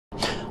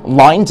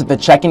Lines at the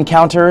check-in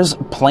counters,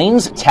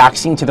 planes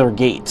taxiing to their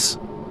gates.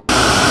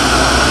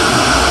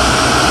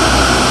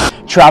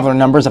 Traveler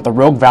numbers at the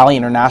Rogue Valley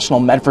International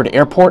Medford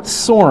Airport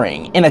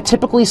soaring in a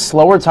typically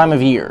slower time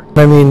of year.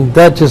 I mean,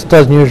 that just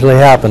doesn't usually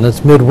happen.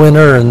 It's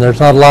midwinter and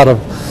there's not a lot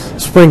of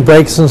spring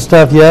breaks and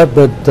stuff yet,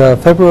 but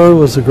February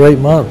was a great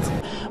month.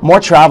 More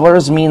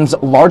travelers means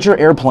larger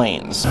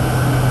airplanes.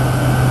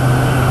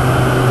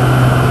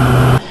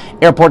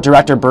 Airport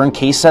Director Bern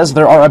Case says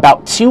there are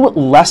about 2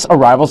 less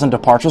arrivals and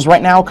departures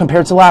right now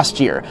compared to last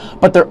year,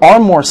 but there are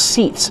more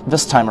seats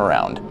this time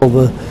around.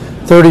 The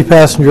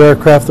 30-passenger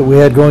aircraft that we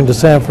had going to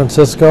San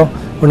Francisco,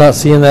 we're not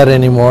seeing that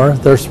anymore.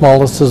 Their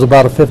smallest is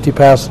about a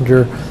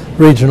 50-passenger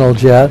regional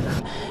jet.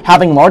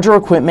 Having larger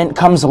equipment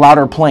comes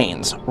louder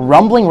planes,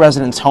 rumbling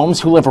residents' homes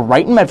who live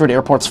right in Medford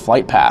Airport's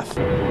flight path.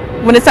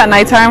 When it's at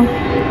nighttime,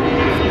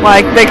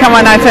 like they come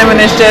at nighttime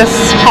and it's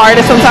just hard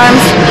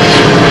sometimes.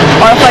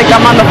 Or if like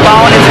I'm on the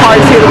phone, it's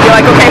hard too to be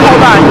like, okay, hold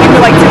on, give me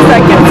like 2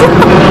 seconds.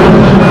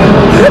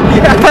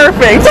 Yeah,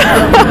 perfect.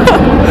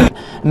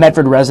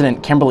 Medford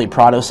resident Kimberly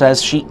Prado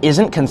says she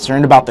isn't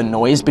concerned about the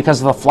noise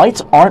because the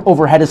flights aren't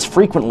overhead as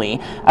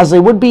frequently as they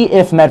would be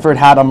if Medford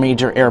had a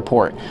major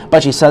airport.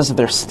 But she says that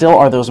there still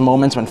are those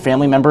moments when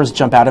family members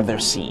jump out of their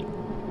seat.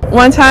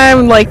 One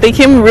time, like, they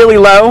came really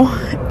low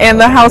and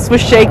the house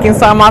was shaking,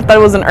 so I thought it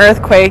was an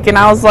earthquake, and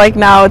I was like,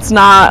 no, it's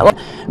not.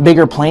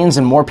 Bigger planes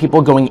and more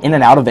people going in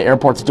and out of the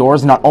airport's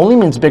doors not only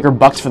means bigger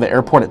bucks for the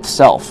airport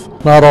itself.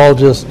 Not all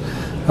just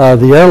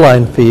the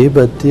airline fee,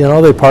 but you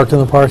know, they park in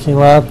the parking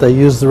lot, they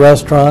use the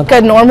restaurant.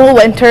 A normal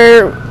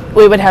winter,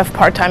 we would have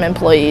part-time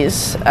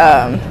employees.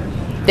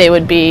 They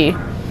would be,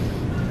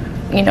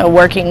 you know,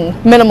 working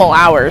minimal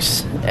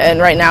hours, and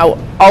right now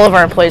all of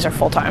our employees are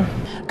full-time.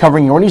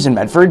 Covering your news in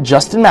Medford,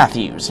 Justin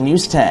Matthews,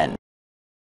 News 10.